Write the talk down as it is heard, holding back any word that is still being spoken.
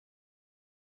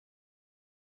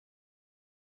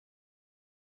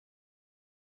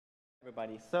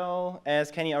Everybody. So, as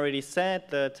Kenny already said,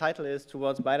 the title is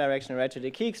Towards Bidirectional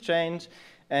Ratcheted Key Exchange,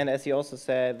 and as he also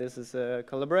said, this is a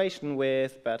collaboration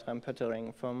with Bertram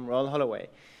Pöttering from Royal Holloway.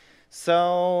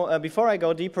 So, before I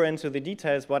go deeper into the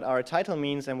details, what our title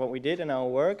means and what we did in our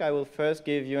work, I will first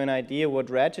give you an idea what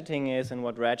ratcheting is and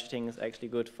what ratcheting is actually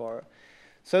good for.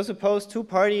 So suppose two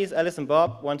parties, Alice and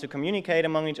Bob, want to communicate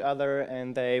among each other,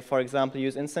 and they, for example,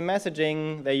 use instant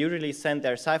messaging. They usually send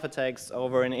their ciphertext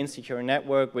over an insecure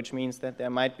network, which means that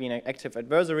there might be an active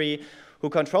adversary who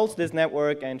controls this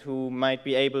network and who might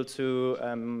be able to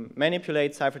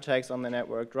manipulate ciphertext on the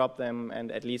network, drop them,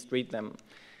 and at least read them.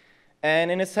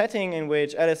 And in a setting in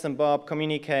which Alice and Bob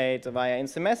communicate via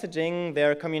instant messaging,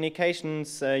 their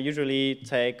communications usually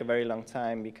take a very long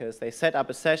time because they set up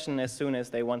a session as soon as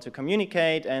they want to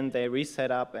communicate, and they reset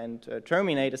up and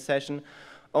terminate a session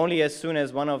only as soon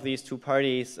as one of these two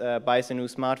parties buys a new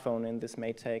smartphone, and this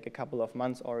may take a couple of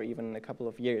months or even a couple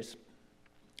of years.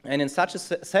 And in such a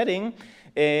setting,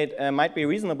 it might be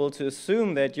reasonable to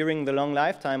assume that during the long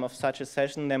lifetime of such a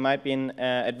session, there might be an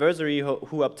adversary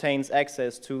who obtains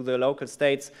access to the local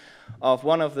states of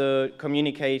one of the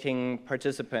communicating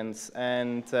participants.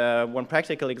 And one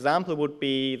practical example would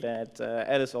be that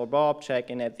Alice or Bob check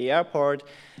in at the airport,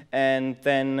 and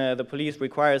then the police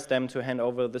requires them to hand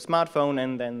over the smartphone,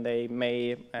 and then they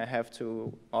may have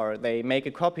to, or they make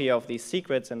a copy of these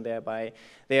secrets, and thereby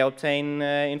they obtain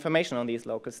information on these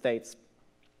local states.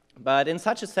 But in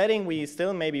such a setting, we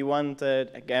still maybe want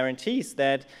guarantees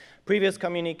that previous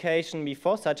communication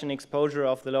before such an exposure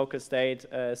of the local state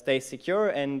stays secure,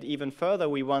 and even further,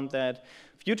 we want that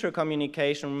future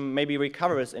communication maybe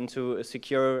recovers into a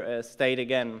secure state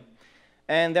again.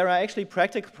 And there are actually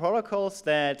practical protocols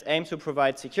that aim to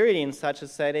provide security in such a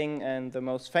setting, and the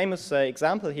most famous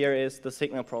example here is the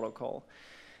Signal protocol.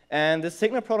 And the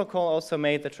Signal protocol also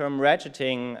made the term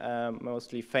ratcheting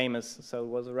mostly famous, so it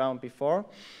was around before.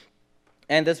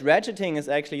 And this ratcheting is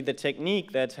actually the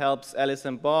technique that helps Alice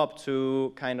and Bob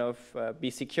to kind of be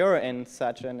secure in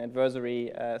such an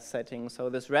adversary setting. So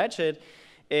this ratchet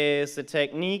is a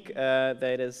technique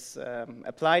that is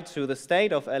applied to the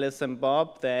state of Alice and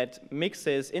Bob that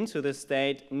mixes into the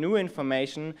state new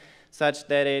information such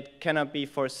that it cannot be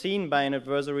foreseen by an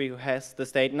adversary who has the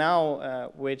state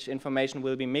now, which information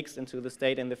will be mixed into the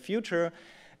state in the future.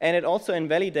 And it also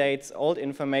invalidates old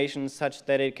information such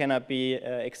that it cannot be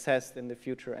accessed in the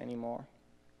future anymore.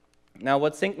 Now,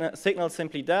 what Signal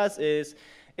simply does is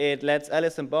it lets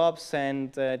Alice and Bob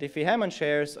send Diffie-Hellman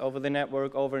shares over the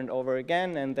network over and over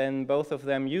again, and then both of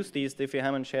them use these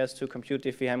Diffie-Hellman shares to compute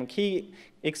Diffie-Hellman key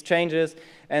exchanges,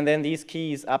 and then these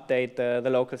keys update the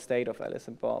local state of Alice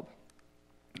and Bob.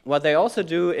 What they also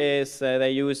do is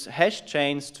they use hash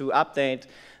chains to update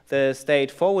the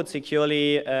state forward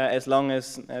securely as long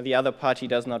as the other party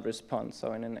does not respond,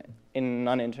 so in a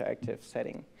non-interactive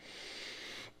setting.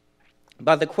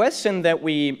 But the question that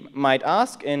we might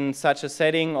ask in such a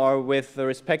setting or with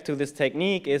respect to this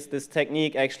technique, is this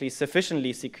technique actually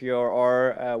sufficiently secure,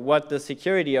 or what does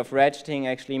security of ratcheting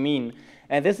actually mean?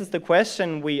 And this is the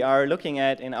question we are looking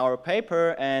at in our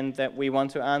paper and that we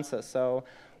want to answer. So,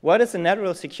 what is the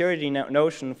natural security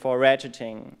notion for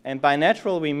ratcheting? And by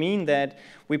natural, we mean that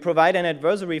we provide an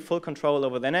adversary full control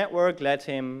over the network, let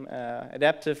him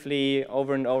adaptively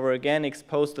over and over again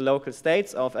expose the local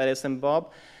states of Alice and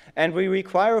Bob, and we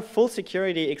require full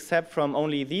security except from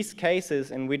only these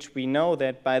cases in which we know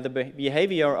that by the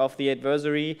behavior of the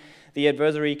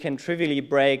adversary can trivially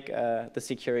break the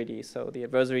security. So the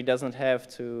adversary doesn't have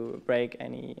to break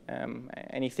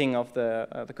anything of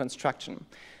the construction.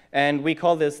 And we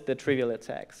call this the trivial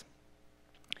attacks.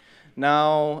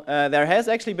 Now, there has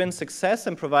actually been success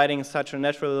in providing such a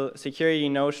natural security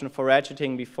notion for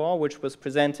ratcheting before, which was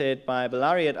presented by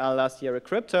Bellari et al. Last year at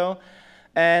Crypto.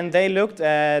 And they looked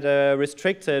at a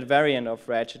restricted variant of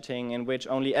ratcheting in which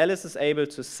only Alice is able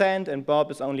to send and Bob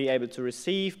is only able to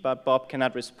receive, but Bob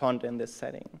cannot respond in this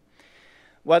setting.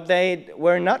 What they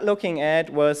were not looking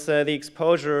at was the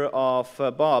exposure of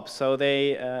Bob, so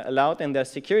they allowed in their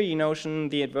security notion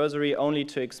the adversary only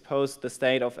to expose the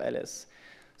state of Alice.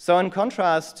 So in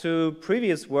contrast to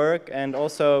previous work and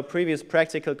also previous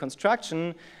practical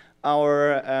construction,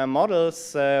 our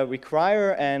models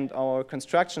require and our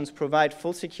constructions provide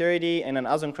full security in an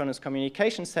asynchronous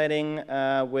communication setting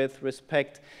with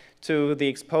respect to the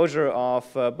exposure of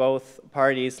both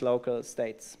parties' local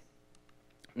states.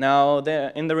 Now,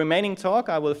 in the remaining talk,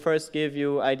 I will first give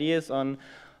you ideas on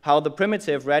how the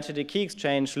primitive ratcheted key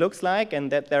exchange looks like,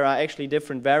 and that there are actually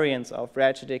different variants of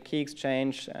ratcheted key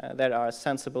exchange that are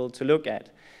sensible to look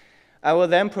at. I will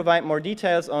then provide more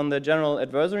details on the general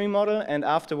adversary model and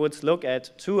afterwards look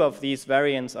at 2 of these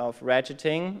variants of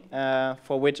ratcheting,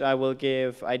 for which I will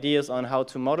give ideas on how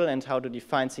to model and how to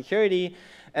define security.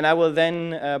 And I will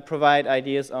then provide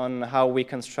ideas on how we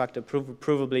construct a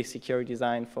provably secure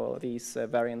design for these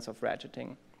variants of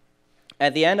ratcheting.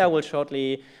 At the end, I will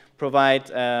shortly provide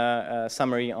a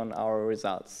summary on our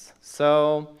results.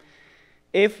 So,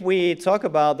 if we talk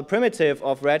about the primitive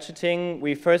of ratcheting,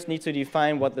 we first need to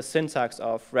define what the syntax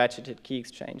of ratcheted key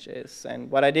exchange is. And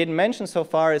what I didn't mention so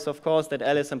far is, of course, that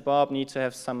Alice and Bob need to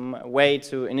have some way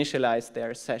to initialize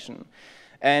their session.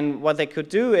 And what they could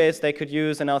do is they could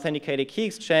use an authenticated key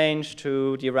exchange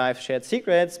to derive shared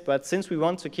secrets, but since we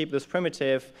want to keep this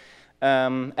primitive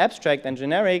abstract and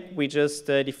generic, we just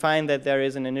define that there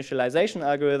is an initialization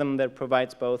algorithm that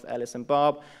provides both Alice and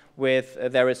Bob with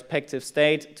their respective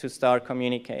state to start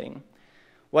communicating.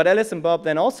 What Alice and Bob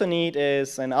then also need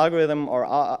is an algorithm or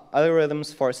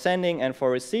algorithms for sending and for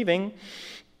receiving.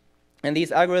 And these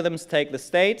algorithms take the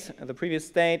state, the previous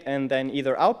state, and then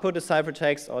either output a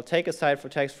ciphertext or take a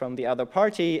ciphertext from the other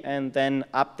party and then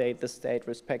update the state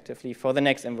respectively for the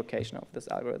next invocation of this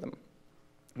algorithm.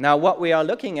 Now, what we are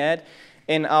looking at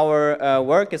in our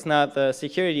work is not the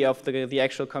security of the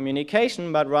actual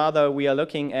communication, but rather we are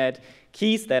looking at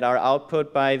keys that are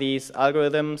output by these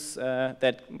algorithms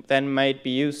that then might be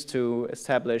used to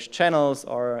establish channels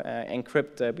or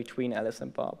encrypt between Alice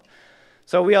and Bob.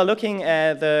 So we are looking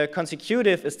at the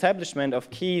consecutive establishment of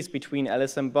keys between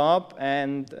Alice and Bob,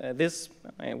 and this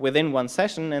within one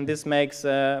session, and this makes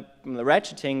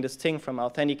ratcheting distinct from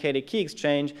authenticated key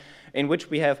exchange, in which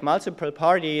we have multiple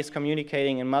parties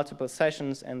communicating in multiple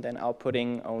sessions and then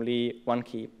outputting only one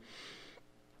key.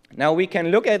 Now we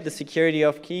can look at the security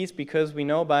of keys because we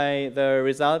know by the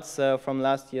results from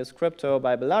last year's crypto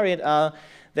by Bellari et al.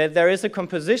 That there is a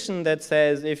composition that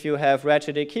says if you have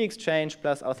ratcheted key exchange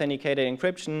plus authenticated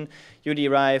encryption, you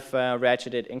derive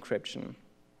ratcheted encryption.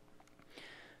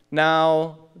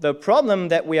 Now, the problem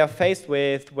that we are faced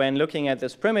with when looking at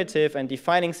this primitive and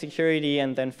defining security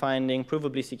and then finding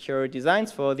provably secure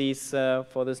designs for these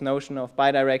for this notion of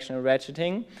bidirectional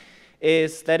ratcheting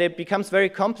is that it becomes very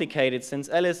complicated since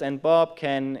Alice and Bob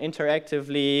can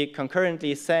interactively,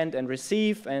 concurrently send and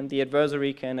receive, and the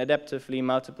adversary can adaptively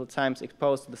multiple times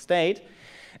expose the state.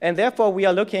 And therefore, we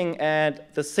are looking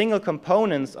at the single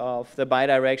components of the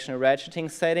bidirectional ratcheting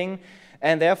setting,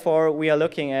 and therefore, we are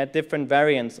looking at different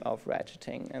variants of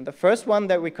ratcheting. And the first one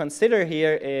that we consider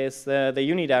here is the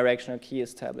unidirectional key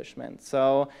establishment.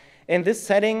 So, in this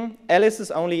setting, Alice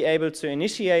is only able to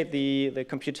initiate the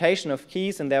computation of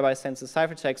keys and thereby sends a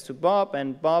ciphertext to Bob,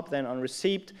 and Bob then on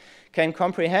receipt can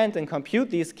comprehend and compute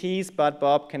these keys, but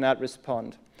Bob cannot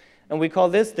respond. And we call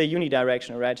this the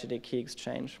unidirectional ratcheted key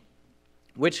exchange,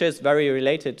 which is very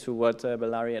related to what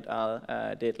Bellari et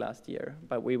al. Did last year,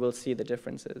 but we will see the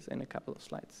differences in a couple of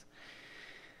slides.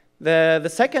 The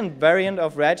second variant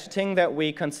of ratcheting that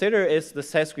we consider is the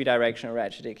sesquidirectional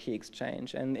ratcheted key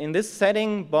exchange. And in this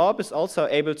setting, Bob is also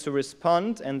able to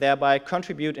respond and thereby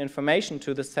contribute information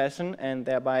to the session, and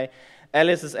thereby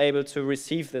Alice is able to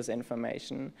receive this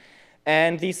information.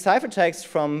 And these ciphertexts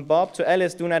from Bob to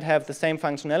Alice do not have the same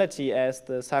functionality as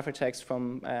the ciphertexts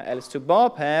from Alice to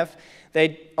Bob have.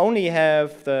 They only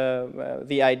have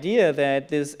the idea that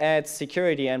this adds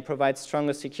security and provides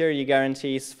stronger security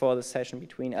guarantees for the session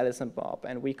between Alice and Bob.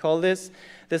 And we call this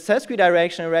the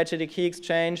sesquidirectional ratcheted key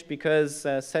exchange because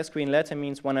sesqui in Latin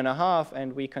means 1.5,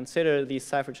 and we consider these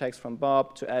ciphertexts from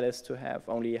Bob to Alice to have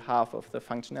only half of the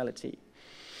functionality.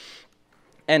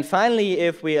 And finally,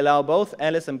 if we allow both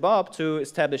Alice and Bob to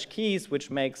establish keys, which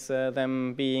makes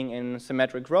them being in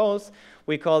symmetric roles,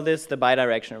 we call this the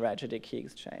bidirectional ratcheted key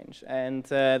exchange. And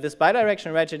this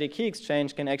bidirectional ratcheted key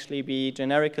exchange can actually be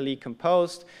generically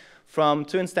composed from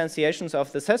 2 instantiations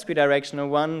of the sesquidirectional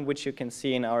one, which you can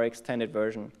see in our extended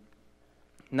version.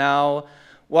 Now,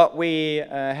 what we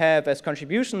have as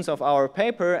contributions of our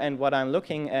paper and what I'm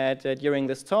looking at during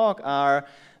this talk are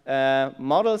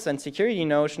models and security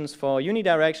notions for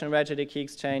unidirectional ratcheted key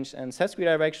exchange and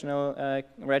sesquidirectional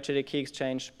ratcheted key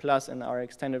exchange, plus in our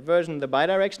extended version, the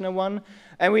bidirectional one.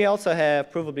 And we also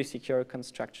have provably secure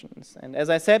constructions. And as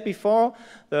I said before,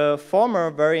 the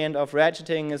former variant of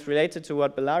ratcheting is related to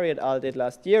what Bellari et al. Did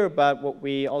last year, but what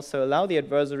we also allow the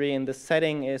adversary in this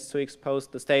setting is to expose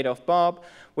the state of Bob,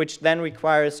 which then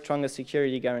requires stronger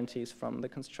security guarantees from the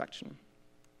construction.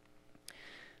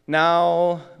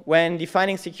 Now, when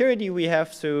defining security, we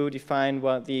have to define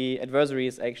what the adversary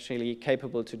is actually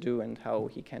capable to do and how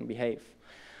he can behave.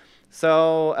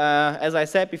 So as I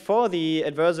said before, the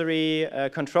adversary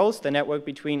controls the network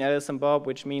between Alice and Bob,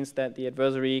 which means that the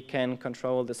adversary can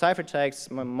control the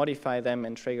ciphertexts, modify them,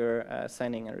 and trigger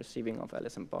sending and receiving of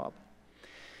Alice and Bob.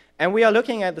 And we are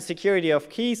looking at the security of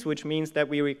keys, which means that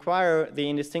we require the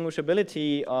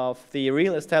indistinguishability of the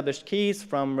real established keys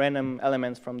from random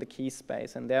elements from the key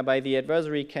space. And thereby the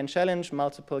adversary can challenge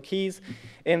multiple keys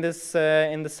in the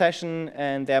session,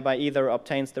 and thereby either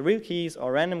obtains the real keys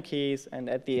or random keys, and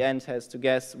at the end has to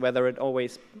guess whether it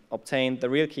always obtained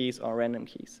the real keys or random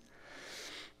keys.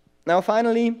 Now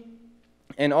finally,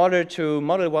 in order to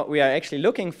model what we are actually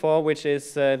looking for, which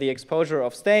is the exposure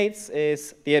of states,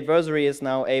 is the adversary is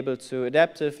now able to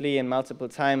adaptively and multiple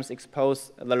times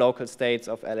expose the local states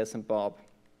of Alice and Bob.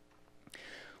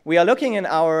 We are looking in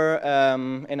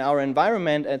our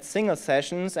environment at single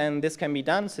sessions, and this can be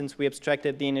done since we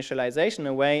abstracted the initialization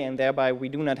away, and thereby we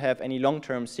do not have any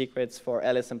long-term secrets for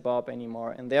Alice and Bob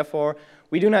anymore, and therefore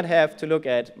we do not have to look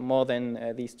at more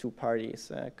than these two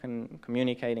parties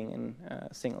communicating in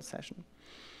a single session.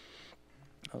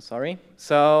 Oh, sorry.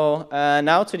 So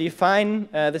now to define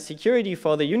the security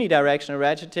for the unidirectional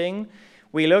ratcheting,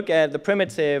 we look at the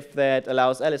primitive that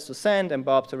allows Alice to send and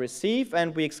Bob to receive,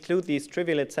 and we exclude these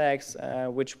trivial attacks,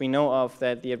 which we know of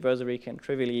that the adversary can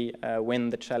trivially win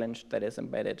the challenge that is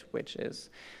embedded, which is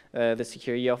the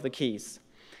security of the keys.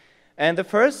 And the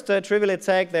first trivial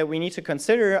attack that we need to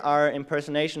consider are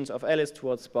impersonations of Alice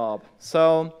towards Bob.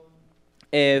 So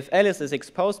if Alice is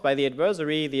exposed by the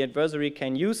adversary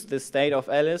can use the state of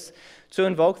Alice to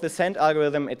invoke the send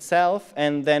algorithm itself,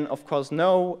 and then of course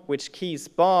know which keys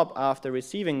Bob, after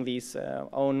receiving these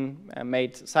own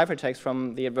made ciphertexts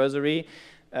from the adversary,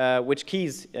 which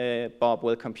keys Bob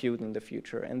will compute in the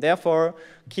future. And therefore,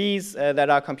 keys that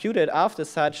are computed after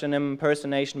such an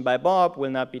impersonation by Bob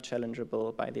will not be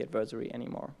challengeable by the adversary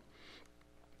anymore.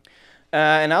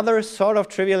 Another sort of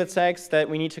trivial attacks that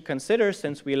we need to consider,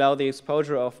 since we allow the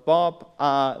exposure of Bob,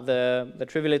 are the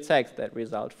trivial attacks that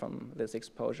result from this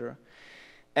exposure.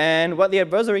 And what the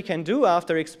adversary can do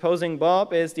after exposing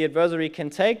Bob is the adversary can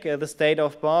take the state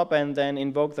of Bob and then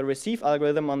invoke the receive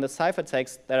algorithm on the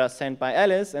ciphertexts that are sent by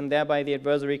Alice, and thereby the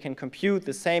adversary can compute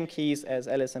the same keys as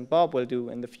Alice and Bob will do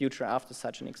in the future after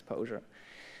such an exposure.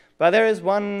 But there is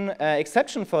one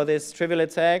exception for this trivial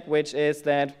attack, which is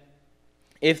that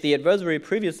if the adversary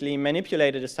previously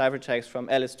manipulated a ciphertext from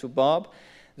Alice to Bob,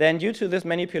 then due to this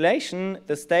manipulation,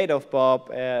 the state of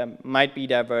Bob might be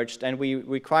diverged, and we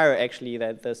require actually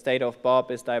that the state of Bob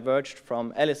is diverged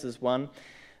from Alice's one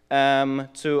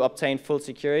to obtain full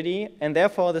security, and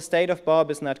therefore the state of Bob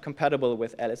is not compatible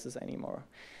with Alice's anymore.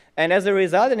 And as a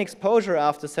result, an exposure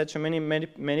after such a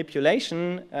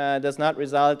manipulation does not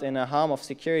result in a harm of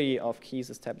security of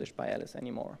keys established by Alice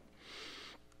anymore.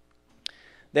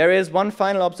 There is one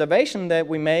final observation that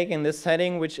we make in this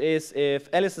setting, which is if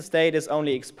Alice's state is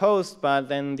only exposed, but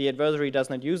then the adversary does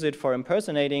not use it for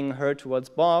impersonating her towards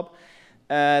Bob,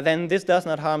 then this does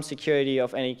not harm security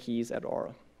of any keys at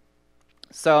all.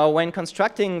 So when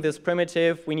constructing this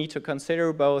primitive, we need to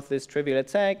consider both this trivial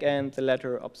attack and the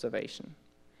latter observation.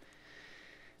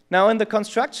 Now in the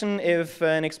construction, if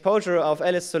an exposure of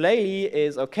Alice Soleil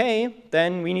is okay,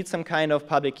 then we need some kind of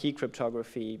public key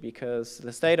cryptography, because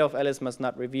the state of Alice must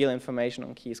not reveal information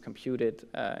on keys computed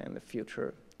in the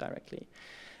future directly.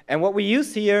 And what we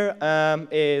use here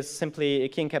is simply a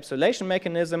key encapsulation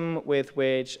mechanism with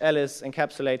which Alice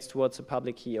encapsulates towards the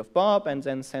public key of Bob and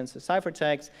then sends the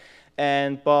ciphertext,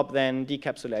 and Bob then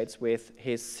decapsulates with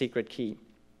his secret key.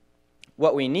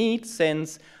 What we need,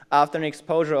 since after an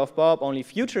exposure of Bob, only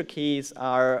future keys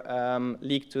are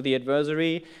leaked to the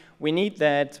adversary, we need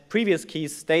that previous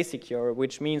keys stay secure,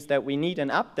 which means that we need an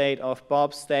update of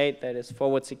Bob's state that is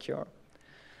forward secure.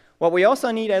 What we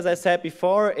also need, as I said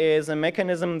before, is a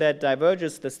mechanism that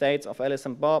diverges the states of Alice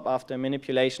and Bob after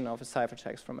manipulation of a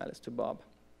ciphertext from Alice to Bob.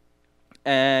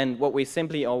 And what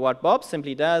Bob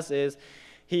simply does is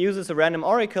he uses a random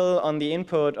oracle on the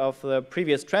input of the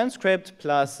previous transcript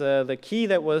plus the key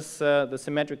that was the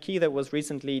symmetric key that was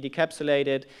recently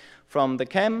decapsulated from the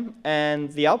chem, and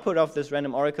the output of this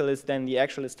random oracle is then the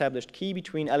actual established key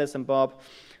between Alice and Bob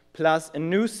plus a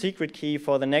new secret key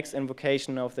for the next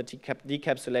invocation of the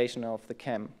decapsulation of the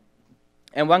chem.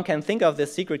 And one can think of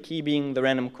this secret key being the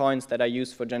random coins that are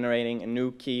used for generating a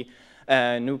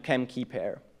new chem key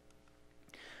pair.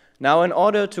 Now, in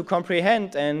order to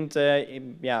comprehend and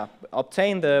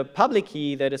obtain the public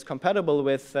key that is compatible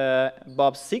with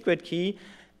Bob's secret key,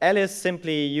 Alice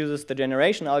simply uses the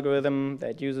generation algorithm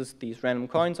that uses these random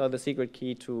coins or the secret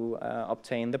key to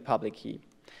obtain the public key.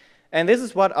 And this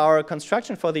is what our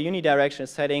construction for the unidirectional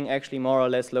setting actually more or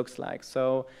less looks like.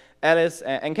 So Alice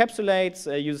encapsulates,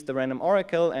 uses the random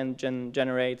oracle and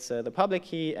generates the public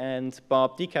key, and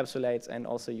Bob decapsulates and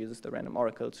also uses the random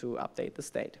oracle to update the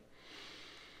state.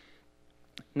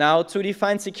 Now, to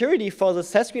define security for the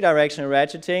sesquidirectional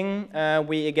ratcheting,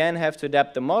 we again have to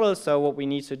adapt the model. So what we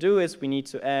need to do is we need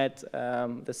to add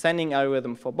the sending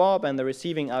algorithm for Bob and the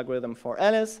receiving algorithm for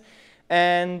Alice.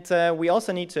 And we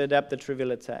also need to adapt the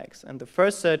trivial attacks. And the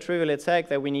first trivial attack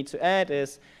that we need to add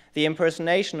is the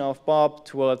impersonation of Bob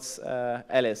towards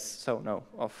Alice. So no,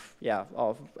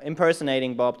 of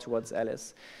impersonating Bob towards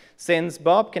Alice. Since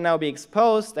Bob can now be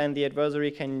exposed and the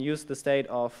adversary can use the state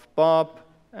of Bob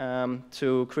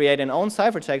to create an own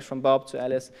ciphertext from Bob to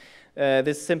Alice,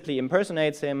 this simply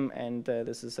impersonates him, and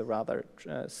this is a rather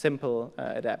simple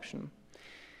adaptation.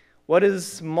 What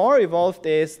is more evolved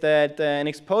is that an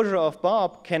exposure of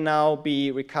Bob can now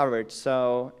be recovered.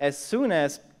 So as soon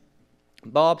as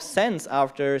Bob sends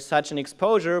after such an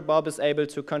exposure, Bob is able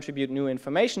to contribute new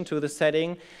information to the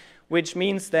setting, which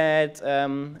means that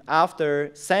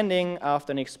after sending,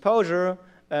 after an exposure,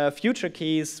 future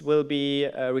keys will be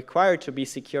required to be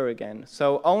secure again.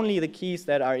 So only the keys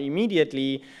that are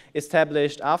immediately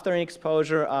established after an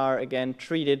exposure are again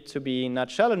treated to be not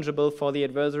challengeable for the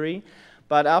adversary.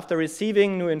 But after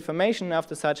receiving new information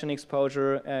after such an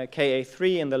exposure,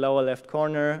 KA3 in the lower left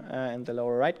corner and the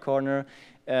lower right corner,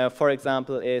 for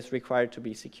example, is required to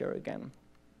be secure again.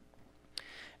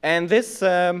 And this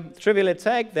trivial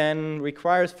attack then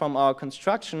requires from our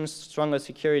constructions stronger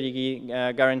security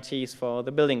guarantees for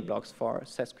the building blocks for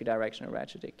sesquidirectional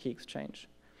ratcheted key exchange.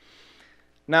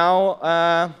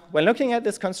 Now, when looking at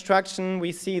this construction,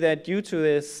 we see that due to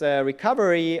this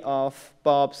recovery of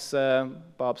Bob's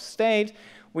state,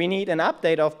 we need an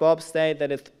update of Bob's state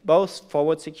that is both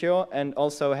forward secure and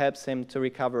also helps him to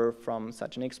recover from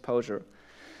such an exposure.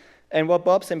 And what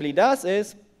Bob simply does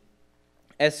is,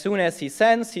 as soon as he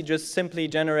sends, he just simply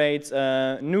generates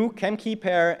a new chem key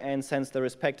pair and sends the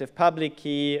respective public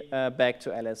key back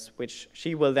to Alice, which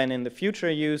she will then in the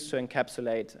future use to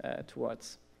encapsulate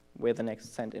towards with the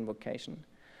next send invocation.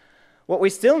 What we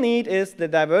still need is the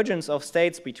divergence of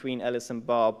states between Alice and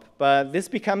Bob, but this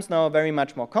becomes now very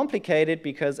much more complicated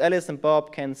because Alice and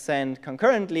Bob can send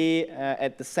concurrently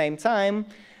at the same time,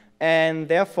 and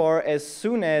therefore as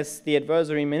soon as the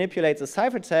adversary manipulates a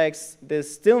ciphertext,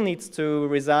 this still needs to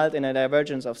result in a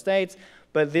divergence of states,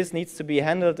 but this needs to be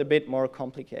handled a bit more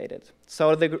complicated.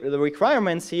 So the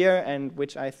requirements here, and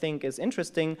which I think is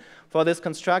interesting for this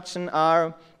construction,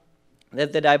 are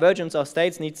that the divergence of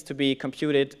states needs to be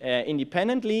computed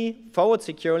independently, forward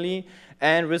securely,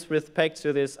 and with respect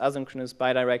to this asynchronous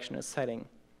bidirectional setting.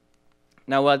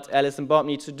 Now what Alice and Bob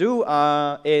need to do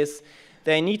is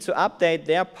they need to update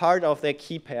their part of their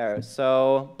key pair.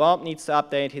 So Bob needs to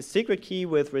update his secret key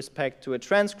with respect to a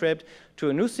transcript to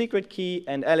a new secret key,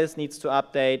 and Alice needs to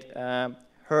update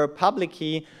her public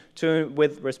key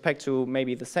with respect to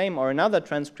maybe the same or another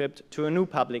transcript to a new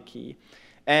public key.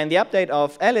 And the update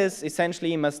of Alice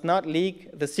essentially must not leak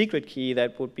the secret key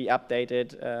that would be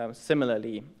updated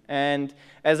similarly. And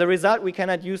as a result, we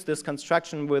cannot use this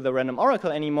construction with a random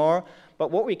oracle anymore, but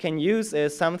what we can use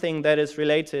is something that is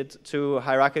related to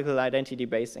hierarchical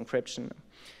identity-based encryption.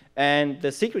 And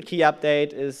the secret key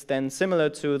update is then similar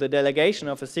to the delegation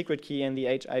of a secret key in the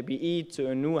HIBE to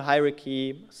a new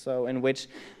hierarchy, so in which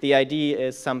the ID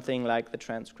is something like the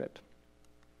transcript.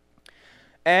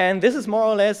 And this is more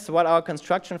or less what our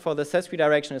construction for the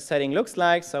sesquidirectional setting looks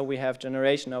like. So we have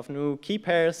generation of new key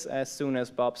pairs as soon as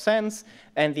Bob sends,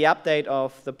 and the update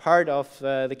of the part of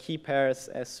the key pairs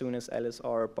as soon as Alice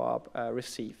or Bob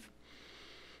receive.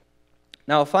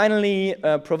 Now finally,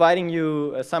 providing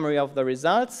you a summary of the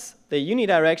results, the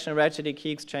unidirectional ratcheted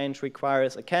key exchange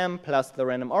requires a CAM plus the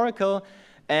random oracle,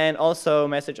 and also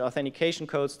message authentication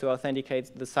codes to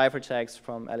authenticate the ciphertext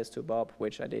from Alice to Bob,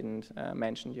 which I didn't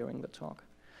mention during the talk.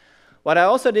 What I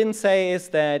also didn't say is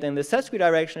that in the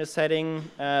sesquidirectional setting,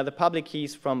 the public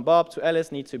keys from Bob to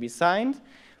Alice need to be signed.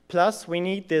 Plus, we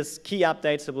need this key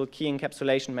updatable key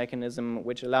encapsulation mechanism,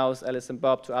 which allows Alice and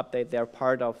Bob to update their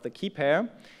part of the key pair.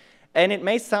 And it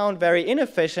may sound very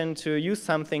inefficient to use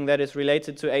something that is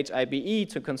related to HIBE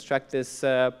to construct this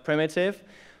primitive,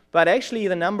 but actually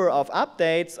the number of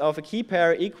updates of a key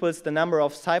pair equals the number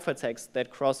of ciphertexts that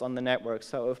cross on the network.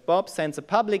 So if Bob sends a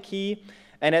public key,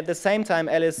 and at the same time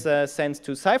Alice sends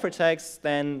two ciphertexts,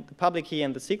 then the public key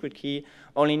and the secret key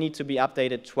only need to be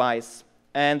updated twice.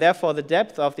 And therefore the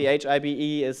depth of the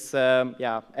HIBE is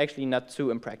actually not too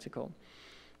impractical.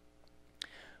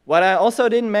 What I also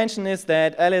didn't mention is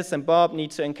that Alice and Bob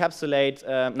need to encapsulate,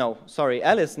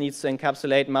 Alice needs to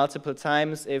encapsulate multiple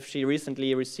times if she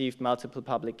recently received multiple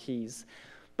public keys.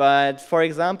 But for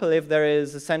example, if there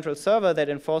is a central server that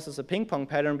enforces a ping-pong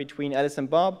pattern between Alice and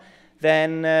Bob,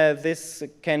 then this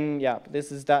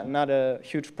is not a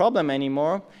huge problem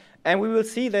anymore. And we will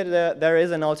see that there is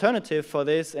an alternative for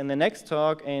this in the next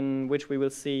talk, in which we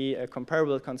will see a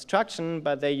comparable construction,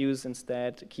 but they use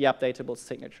instead key updatable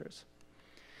signatures.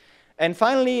 And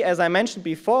finally, as I mentioned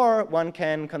before, one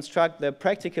can construct the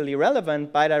practically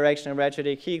relevant bidirectional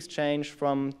ratcheted key exchange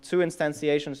from 2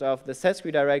 instantiations of the set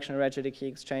bidirectional ratcheted key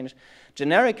exchange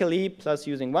generically, plus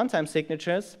using one-time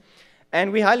signatures.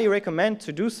 And we highly recommend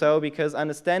to do so, because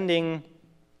understanding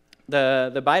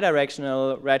the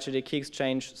bidirectional ratcheted key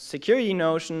exchange security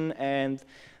notion and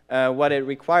what it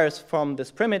requires from this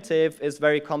primitive is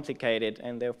very complicated,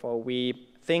 and therefore we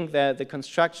think that the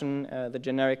construction, the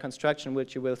generic construction,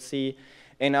 which you will see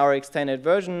in our extended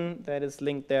version that is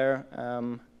linked there,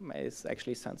 is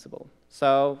actually sensible.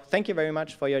 So thank you very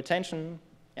much for your attention.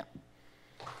 Yeah.